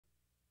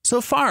So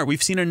far,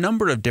 we've seen a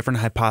number of different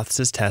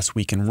hypothesis tests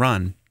we can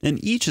run,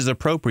 and each is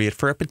appropriate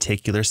for a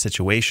particular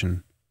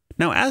situation.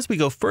 Now, as we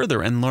go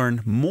further and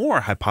learn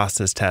more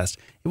hypothesis tests,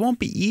 it won't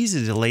be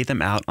easy to lay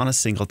them out on a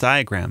single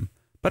diagram.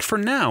 But for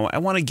now, I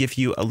want to give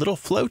you a little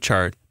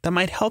flowchart that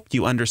might help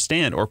you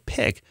understand or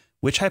pick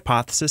which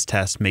hypothesis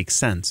test makes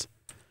sense.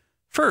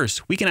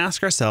 First, we can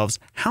ask ourselves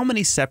how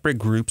many separate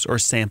groups or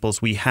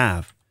samples we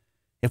have.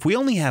 If we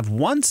only have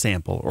one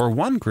sample or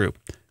one group,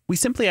 we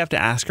simply have to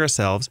ask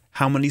ourselves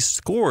how many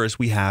scores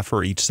we have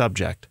for each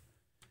subject.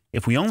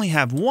 If we only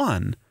have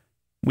one,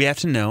 we have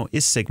to know,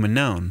 is sigma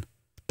known?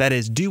 That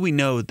is, do we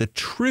know the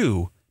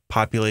true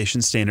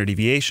population standard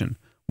deviation?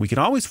 We can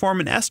always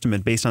form an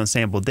estimate based on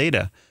sample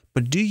data,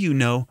 but do you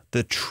know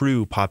the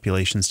true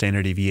population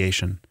standard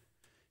deviation?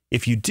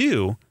 If you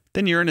do,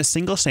 then you're in a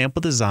single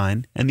sample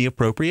design and the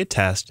appropriate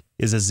test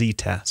is a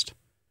z-test.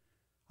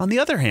 On the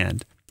other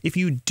hand, if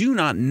you do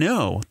not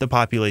know the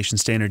population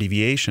standard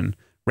deviation,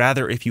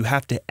 rather if you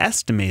have to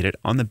estimate it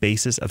on the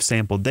basis of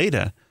sample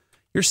data,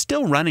 you're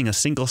still running a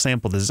single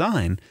sample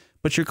design,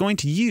 but you're going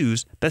to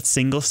use that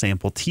single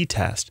sample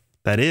t-test.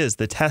 That is,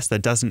 the test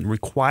that doesn't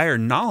require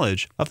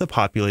knowledge of the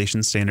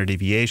population standard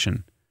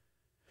deviation.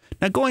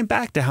 Now going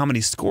back to how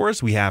many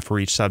scores we have for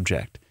each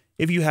subject,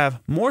 if you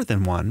have more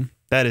than one,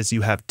 that is,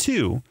 you have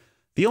two,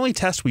 the only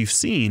test we've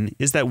seen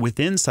is that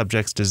within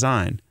subject's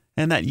design,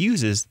 and that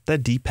uses the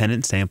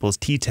dependent samples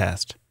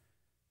t-test.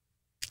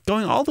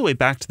 Going all the way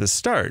back to the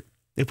start,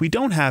 if we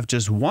don't have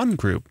just one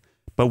group,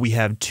 but we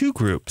have two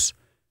groups,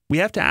 we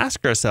have to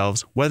ask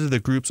ourselves whether the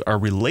groups are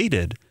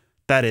related,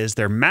 that is,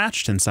 they're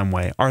matched in some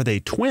way. Are they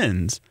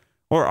twins,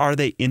 or are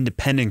they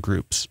independent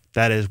groups?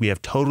 That is, we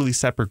have totally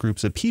separate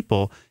groups of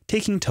people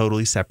taking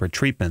totally separate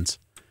treatments.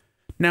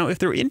 Now, if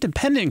they're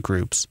independent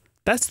groups,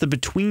 that's the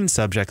between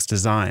subjects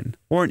design,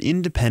 or an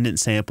independent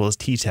samples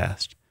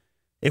t-test.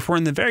 If we're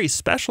in the very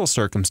special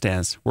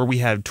circumstance where we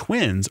have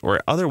twins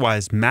or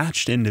otherwise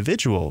matched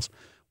individuals,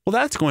 well,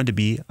 that's going to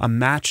be a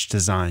matched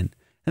design,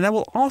 and that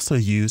will also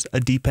use a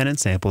dependent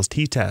samples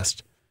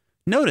t-test.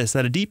 Notice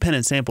that a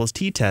dependent samples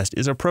t-test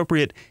is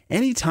appropriate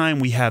anytime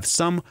we have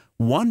some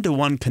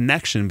one-to-one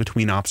connection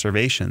between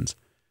observations.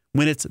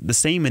 When it's the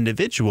same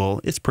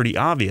individual, it's pretty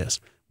obvious.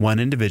 One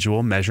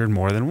individual measured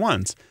more than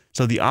once,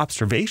 so the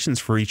observations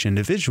for each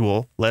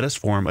individual let us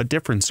form a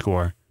different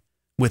score.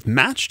 With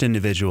matched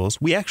individuals,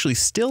 we actually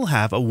still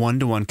have a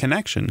one-to-one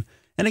connection,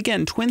 and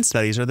again, twin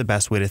studies are the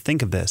best way to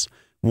think of this.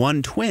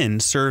 One twin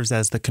serves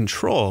as the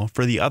control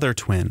for the other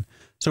twin,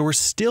 so we're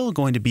still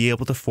going to be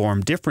able to form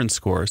different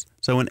scores,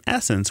 so in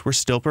essence, we're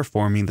still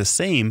performing the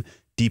same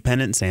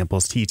dependent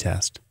samples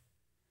t-test.